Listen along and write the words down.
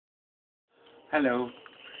Hello,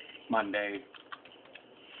 Monday,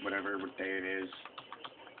 whatever day it is.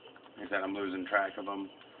 Like I said, I'm losing track of them.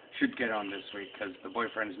 Should get on this week because the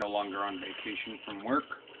boyfriend's no longer on vacation from work,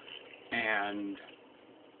 and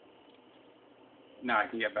now I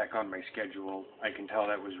can get back on my schedule. I can tell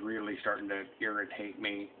that was really starting to irritate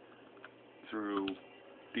me through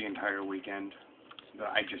the entire weekend.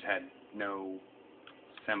 I just had no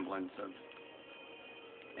semblance of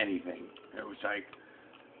anything. It was like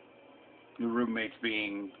the roommates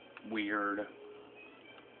being weird.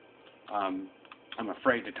 I'm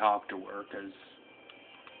afraid to talk to her because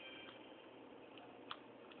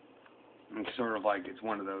it's sort of like it's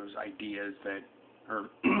one of those ideas that, or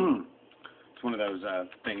it's one of those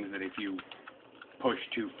things that if you push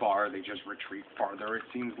too far, they just retreat farther, it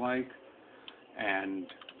seems like.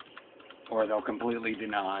 Or they'll completely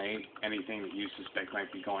deny anything that you suspect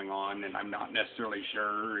might be going on, and I'm not necessarily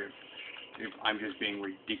sure if I'm just being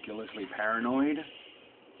ridiculously paranoid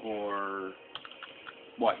or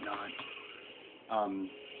whatnot.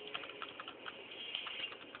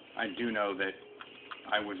 I do know that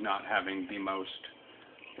I was not having the most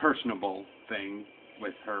personable thing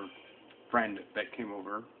with her friend that came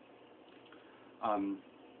over.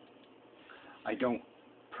 I don't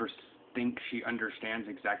think she understands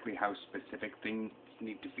exactly how specific things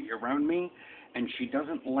need to be around me, and she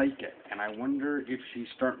doesn't like it, and I wonder if she's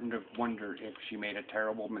starting to wonder if she made a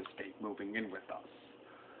terrible mistake moving in with us,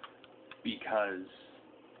 because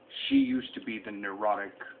she used to be the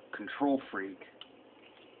neurotic control freak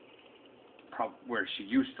where she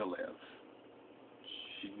used to live.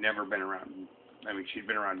 She'd never been around, she'd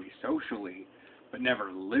been around me socially, but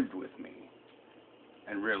never lived with me,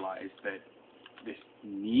 and realized that this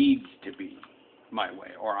needs to be my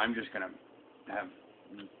way, or I'm just going to have,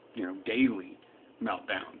 daily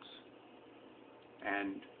meltdowns.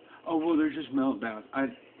 And, oh, well, they're just meltdowns. I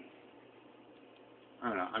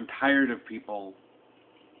don't know. I'm tired of people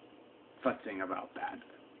futzing about that.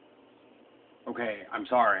 Okay, I'm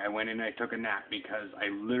sorry. I went in and I took a nap because I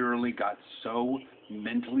literally got so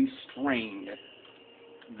mentally strained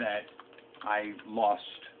that I lost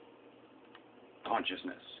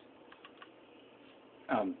consciousness.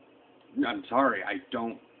 I'm sorry, I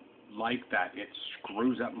don't like that. It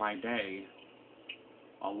screws up my day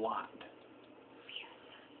a lot.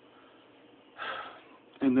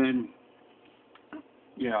 And then,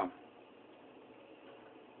 yeah.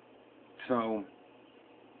 So,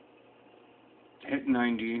 hit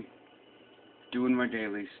 90, doing my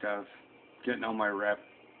daily stuff, getting all my rep,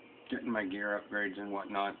 getting my gear upgrades and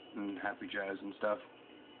whatnot, and happy jazz and stuff.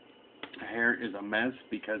 The hair is a mess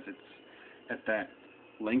because it's at that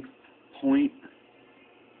length point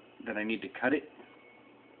that I need to cut it.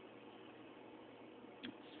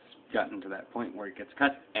 It's gotten to that point where it gets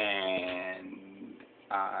cut, and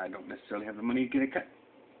I don't necessarily have the money to get it cut.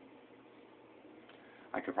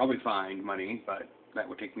 I could probably find money, but that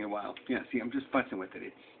would take me a while. Yeah, see, I'm just fussing with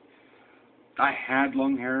it. I had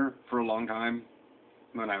long hair for a long time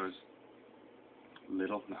when I was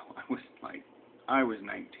little. No, I was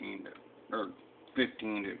 19 or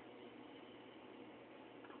 15 to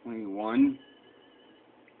 21,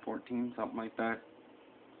 14, something like that.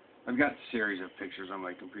 I've got a series of pictures on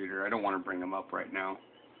my computer. I don't want to bring them up right now.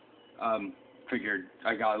 Figured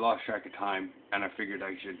I lost track of time, and I figured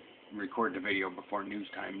I should record the video before news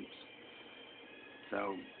times.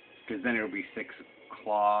 So, because then it'll be 6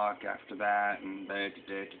 o'clock after that, and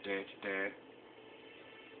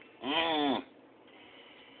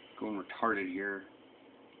going retarded here.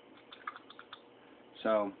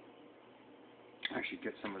 So, I should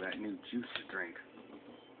get some of that new juice to drink.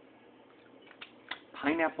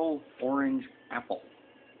 Pineapple, orange, apple.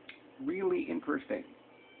 Really interesting.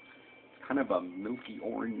 It's kind of a milky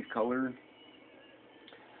orange color.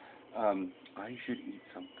 I should eat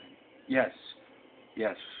something. Yes.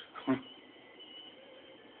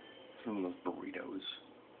 Some of those burritos.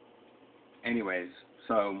 Anyways,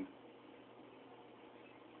 so,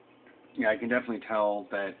 yeah, I can definitely tell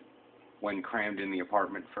that when crammed in the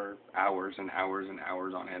apartment for hours and hours and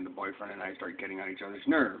hours on end, the boyfriend and I start getting on each other's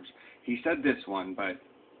nerves. He said this one, but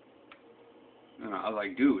I was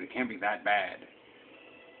like, dude, it can't be that bad.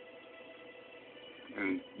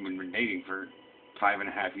 And we've been dating for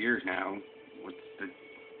 5.5 years now.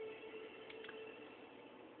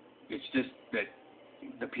 It's just that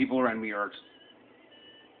the people around me are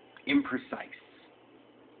imprecise.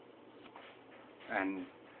 And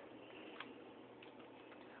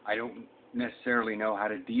I don't necessarily know how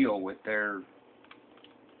to deal with their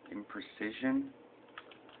imprecision,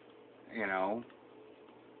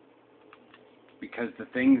 because the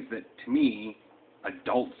things that, to me,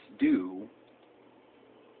 adults do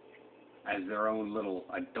as their own little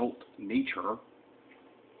adult nature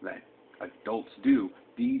that adults do,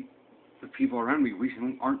 the people around me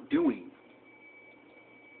recently aren't doing.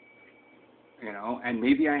 You know, and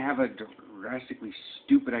maybe I have a drastically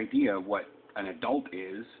stupid idea of what an adult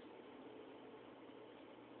is.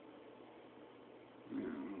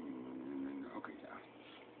 Okay, yeah.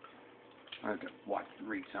 I have to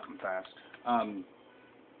read something fast.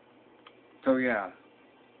 So yeah,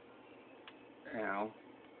 you know,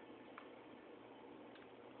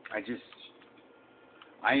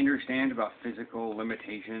 I understand about physical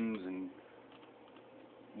limitations and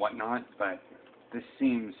whatnot, but this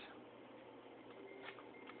seems,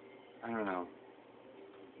 I don't know.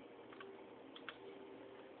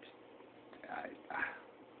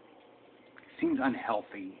 It seems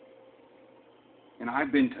unhealthy. And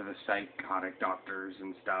I've been to the psychotic doctors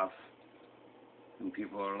and stuff, and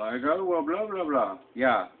people are like, oh, well, blah, blah, blah.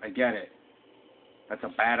 Yeah, I get it. That's a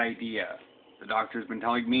bad idea. The doctor's been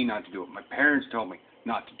telling me not to do it. My parents told me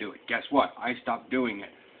not to do it. Guess what? I stopped doing it.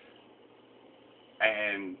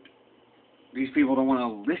 And these people don't want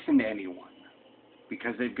to listen to anyone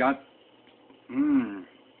because they've got, and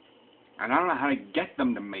I don't know how to get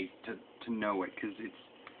them to know it, because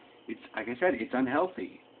it's like I said, it's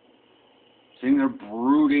unhealthy. Sitting there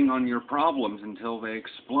brooding on your problems until they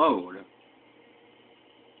explode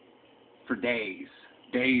for days.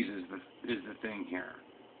 Days is the thing here.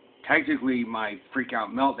 Technically, my freak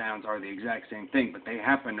out meltdowns are the exact same thing, but they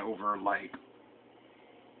happen over like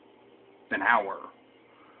an hour.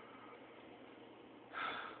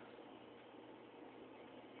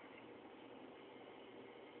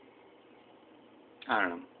 I don't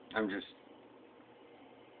know. I'm just...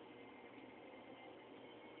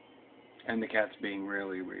 And the cat's being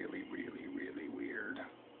really, really, really, really weird.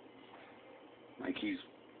 Like, he's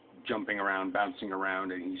jumping around, bouncing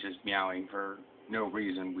around, and he's just meowing for no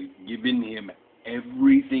reason. We've given him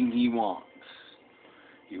everything he wants.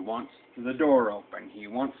 He wants the door open. He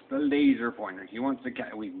wants the laser pointer. He wants the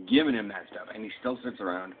cat. We've given him that stuff, and he still sits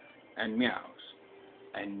around and meows.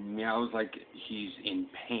 And meows like he's in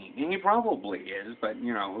pain. And he probably is, but,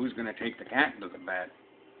 you know, who's going to take the cat to the vet?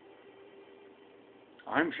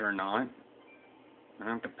 I'm sure not. I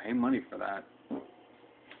don't have to pay money for that.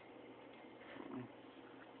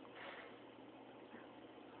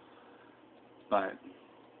 But,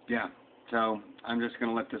 yeah. So, I'm just going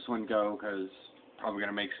to let this one go, because probably going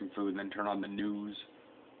to make some food and then turn on the news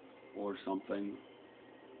or something.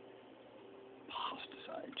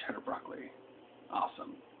 Pesticide, cheddar broccoli.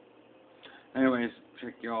 Awesome. Anyways,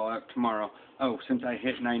 check you all out tomorrow. Oh, since I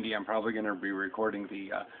hit 90, I'm probably going to be recording the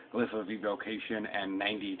Glyph of Evocation and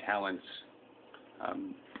 90 Talents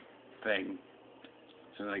thing,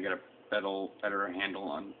 so that I get a better handle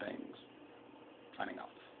on things. Signing off.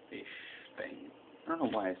 Ish thing. I don't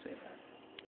know why I say that.